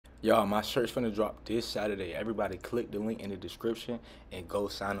Y'all, my shirt's finna drop this Saturday. Everybody click the link in the description and go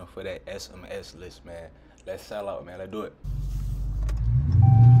sign up for that SMS list, man. Let's sell out, man. Let's do it.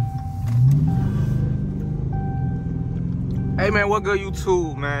 Hey, man, what good,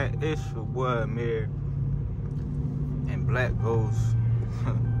 YouTube, man? It's your boy, Amir. And Black Ghost.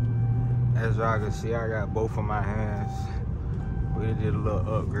 As y'all can see, I got both of my hands. We did a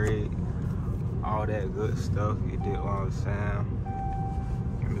little upgrade. All that good stuff. You did what I'm saying.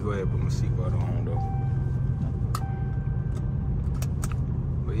 Let me go ahead and put my seatbelt on, though.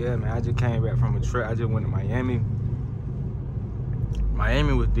 But yeah, man, I just came back from a trip. I just went to Miami.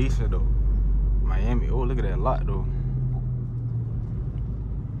 Miami was decent, though. Miami, oh, look at that lot, though.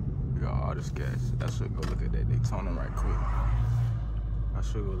 We got all this gas. I should go look at that Daytona right quick. I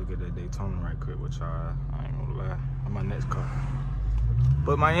should go look at that Daytona right quick with y'all. I ain't gonna lie. On my next car.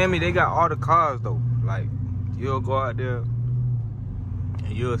 But Miami, they got all the cars, though. Like, you'll go out there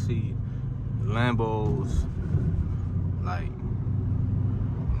and you'll see Lambos, like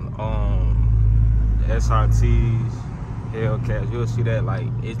the SRTs, Hellcats. You'll see that, like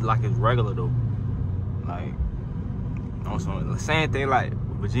it's regular though. Like on some same thing like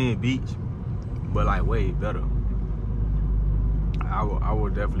Virginia Beach, but like way better. I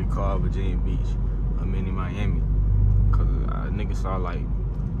would definitely call Virginia Beach a mini Miami, cause niggas saw like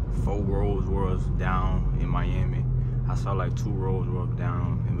 4 Rolls Royces down in Miami. I saw like 2 Rolls Royces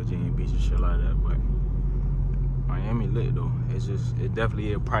down in Virginia Beach and shit like that, but Miami lit though. It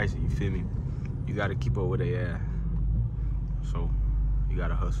definitely is pricey, you feel me? You gotta keep up with they ass. So you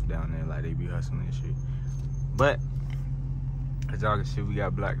gotta hustle down there like they be hustling and shit. But as y'all can see, we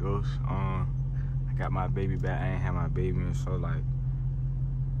got Black Ghost. I got my baby back. I ain't had my baby in so like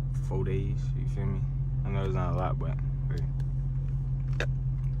 4 days, you feel me? I know it's not a lot, but hey.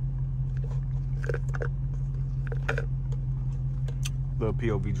 Little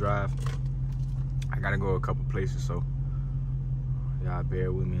POV drive. I gotta go a couple places, so y'all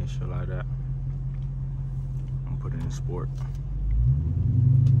bear with me and shit like that. I'm putting in sport.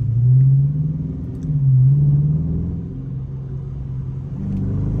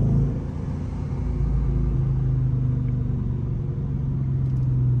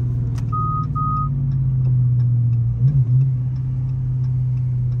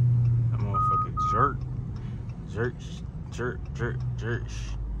 That motherfucker jerk.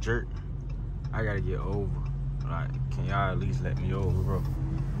 Jerk. I gotta get over. Like, can y'all at least let me over, bro?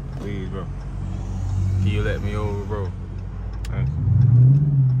 Please, bro. Can you let me over, bro? Thanks.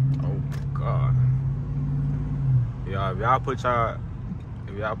 Oh my God. Y'all, if y'all put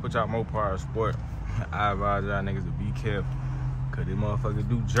y'all Mopar in sport, I advise y'all niggas to be careful, cause these motherfuckers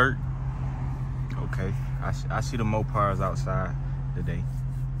do jerk. Okay, I see the Mopars outside today.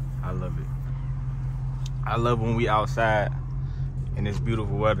 I love it. I love when we outside in this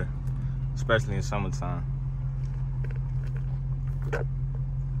beautiful weather, especially in summertime.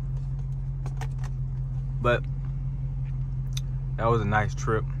 But that was a nice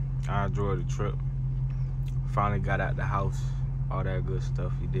trip. I enjoyed the trip. Finally got out the house, all that good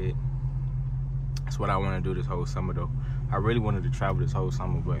stuff he did. That's what I want to do this whole summer though. I really wanted to travel this whole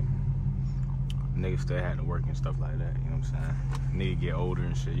summer, but niggas still had to work and stuff like that, you know what I'm saying? Nigga get older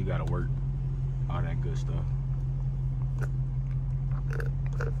and shit, you gotta work, all that good stuff.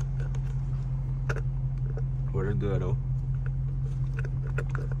 But it's good though.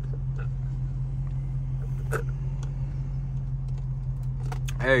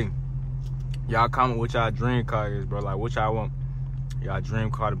 Hey, y'all comment what y'all dream car is, bro. Like, what y'all want y'all dream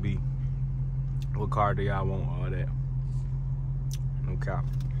car to be. What car do y'all want, all that. No cap.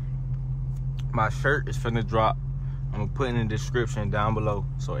 My shirt is finna drop. I'm gonna put in the description down below.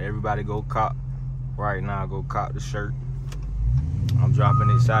 So everybody go cop right now. Go cop the shirt. I'm dropping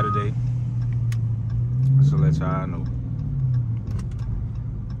it Saturday. So let y'all know.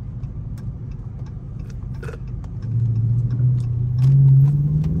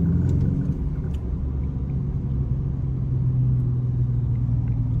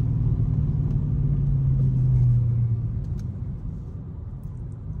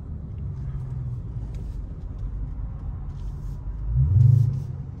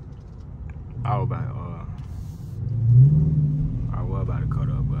 I was about to cut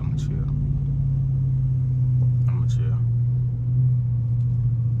up, but I'ma chill.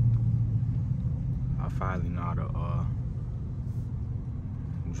 I finally know how to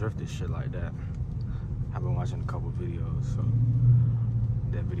drift this shit like that. I've been watching a couple videos, so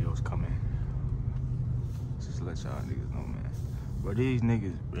that video's coming. Just to let y'all niggas know, man. But these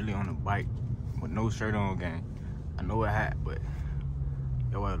niggas really on the bike with no shirt on, gang. I know a hat, but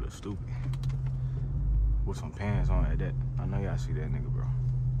yo, look stupid. With some pants on at that. I know y'all see that nigga, bro.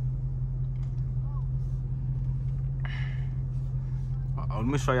 let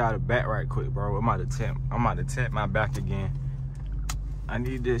me show y'all the back right quick, bro. I'm about to tint my back again. I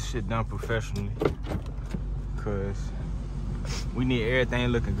need this shit done professionally, cause we need everything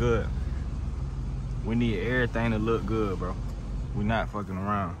looking good. We need everything to look good, bro. We not fucking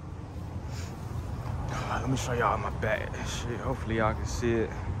around. Let me show y'all my back. Shit, hopefully y'all can see it.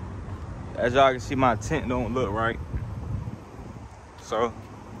 As y'all can see, my tint don't look right. So,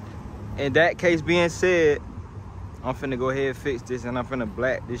 in that case being said, I'm finna go ahead and fix this, and I'm finna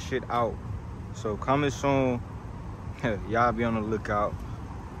black this shit out. So coming soon, y'all be on the lookout.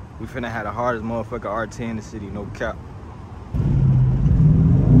 We finna have the hardest motherfucker RT in the city, no cap.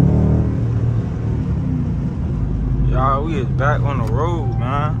 Y'all, we is back on the road,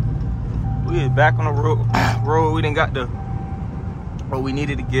 man. We is back on the road. We done got what we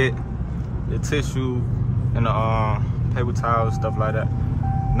needed to get, the tissue and the paper towels, stuff like that.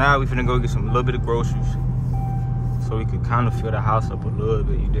 Now we finna go get some little bit of groceries, so we could kind of fill the house up a little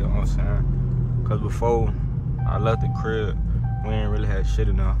bit, you know what I'm saying? Cause before I left the crib, we ain't really had shit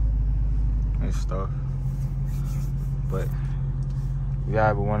enough and stuff. But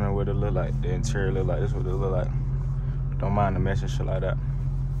y'all been wondering what it look like, the interior look like, this is what it look like. Don't mind the mess and shit like that.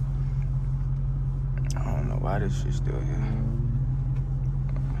 I don't know why this shit's still here.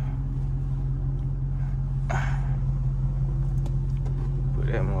 Put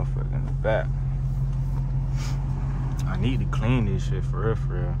that motherfucker in the back. I need to clean this shit for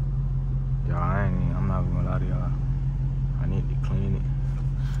real. Y'all, I'm not even gonna lie to y'all. I need to clean it.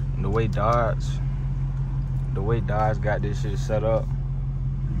 And the way Dodge got this shit set up,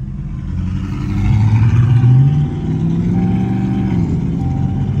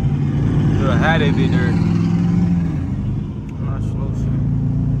 you'll have that bit dirty. I'm not slow shit.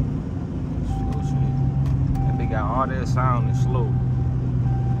 That bitch got all that sound and slow.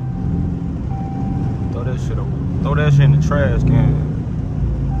 Throw that shit in the trash can.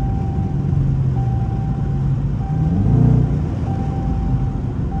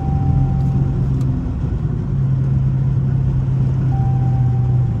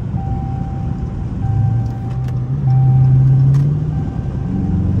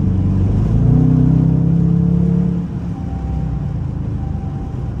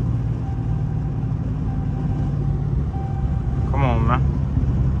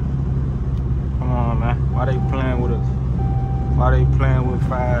 Why they playing with us? Why they playing with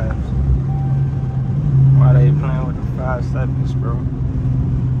fives? Why they playing with the 5-7s, bro?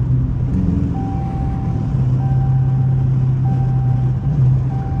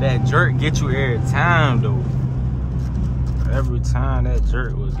 That jerk get you every time, though. Every time, that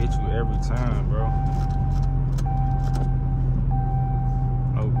jerk will get you every time, bro.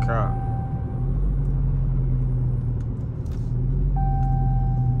 No cap.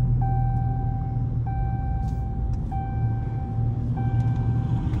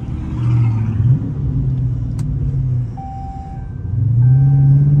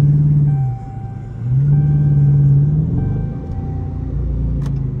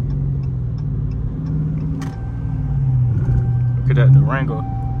 At Durango.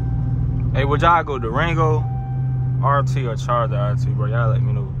 Hey, would y'all go Durango RT or Charger RT, bro? Y'all let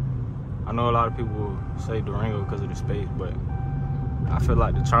me know. I know a lot of people say Durango because of the space, but I feel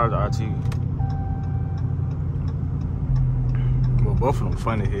like the Charger RT, well, both of them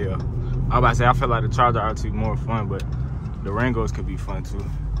funny here. I was about to say, I feel like the Charger RT more fun, but Durangos could be fun too.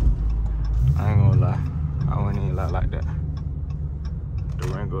 I ain't gonna lie, I wouldn't even lie like that.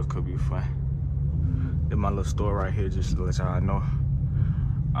 Durangos could be fun. In my little store right here, just to let y'all know.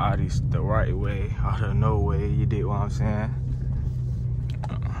 All these the right way, or the no way, you dig what I'm saying?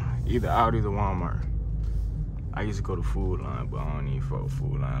 Either Aldi's or Walmart. I used to go to Food Line, but I don't even fuck with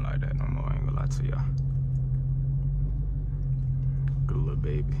Food Line like that no more, I ain't gonna lie to y'all. Good little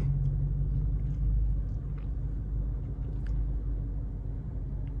baby.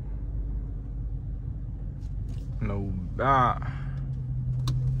 No doubt.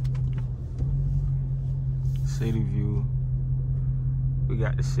 City view. We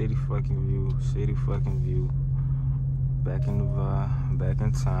got the city fucking view. Back in the vibe, back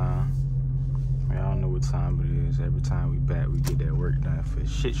in time. Y'all know what time it is. Every time we back, we get that work done for the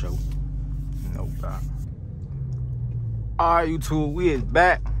shit show. No doubt. Alright, YouTube, we is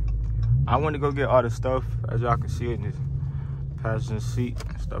back. I went to go get all the stuff, as y'all can see in this passenger seat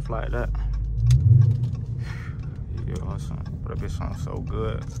and stuff like that. You know what I'm saying? But that bitch sounds so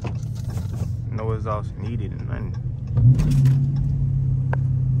good. No exhaust needed and nothing.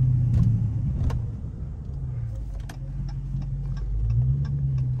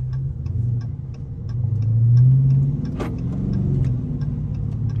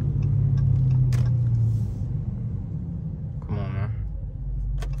 Come on, man.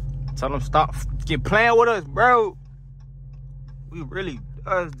 Tell them stop get playing with us, bro. We really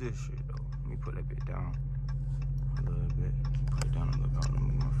does this shit, though. Let me put that bit down a little bit. Put it down a little bit. Let me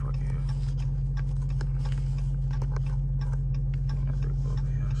move my fucking head. That bit over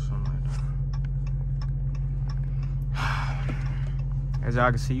here, something like that. As y'all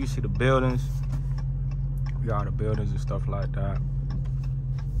can see, you see the buildings. We got all the buildings and stuff like that.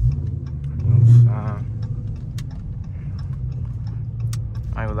 You know what I'm saying?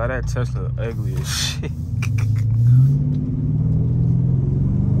 I ain't gonna lie, that Tesla ugly as shit.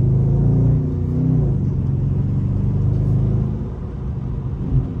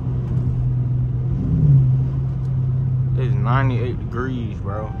 It's 98 degrees,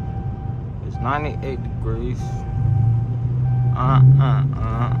 bro. It's 98 degrees.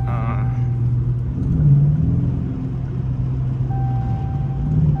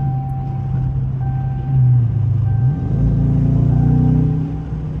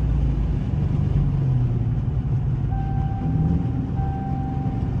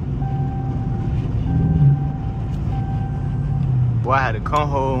 Boy, I had to come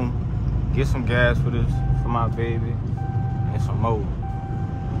home, get some gas for my baby, and some more.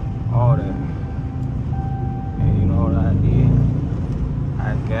 All that. And you know what I did?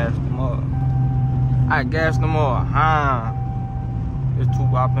 I gassed them up. I gassed them up. It's too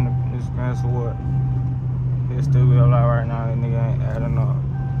wop in this man, so what? It's still be alive right now. That nigga ain't adding up.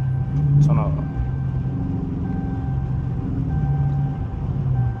 Turn up.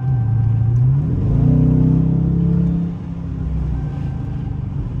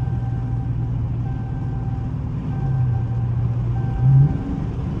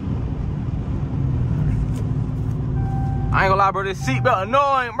 I ain't gonna lie, bro, this seatbelt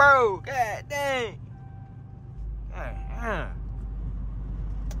annoying, bro. God dang. God damn.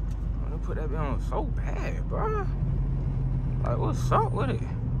 They put that bit on so bad, bro. Like, what's up with it?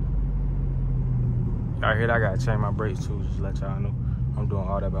 Y'all hear that? I gotta change my brakes too, just to let y'all know. I'm doing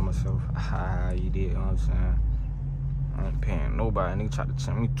all that by myself. You did, you know what I'm saying? I ain't paying nobody. Nigga tried to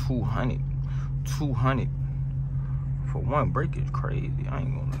charge me 200. 200 for one brake is crazy. I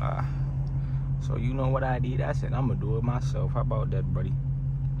ain't gonna lie. So you know what I did? I said, I'm gonna do it myself. How about that, buddy?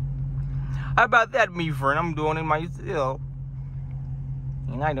 How about that, me friend? I'm doing it myself.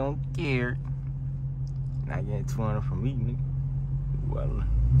 And I don't care. Not getting 200 from me, nigga. Well.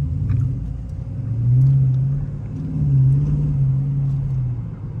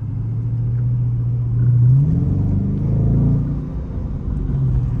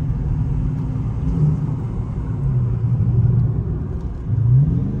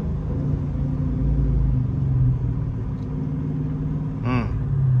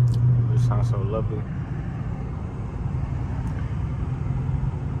 Sounds so lovely.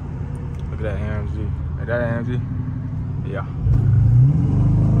 Look at that AMG. Is that AMG? Yeah.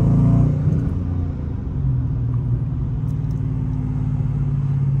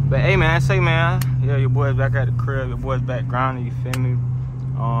 But hey, man, yeah, your boy's back at the crib. Your boy's back grinding. You feel me?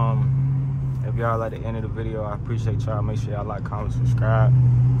 If y'all at the end of the video, I appreciate y'all. Make sure y'all like, comment, subscribe.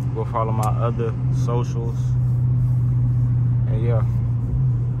 Go follow my other socials. And yeah.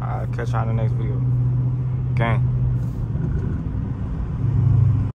 I'll catch y'all in the next video. Gang.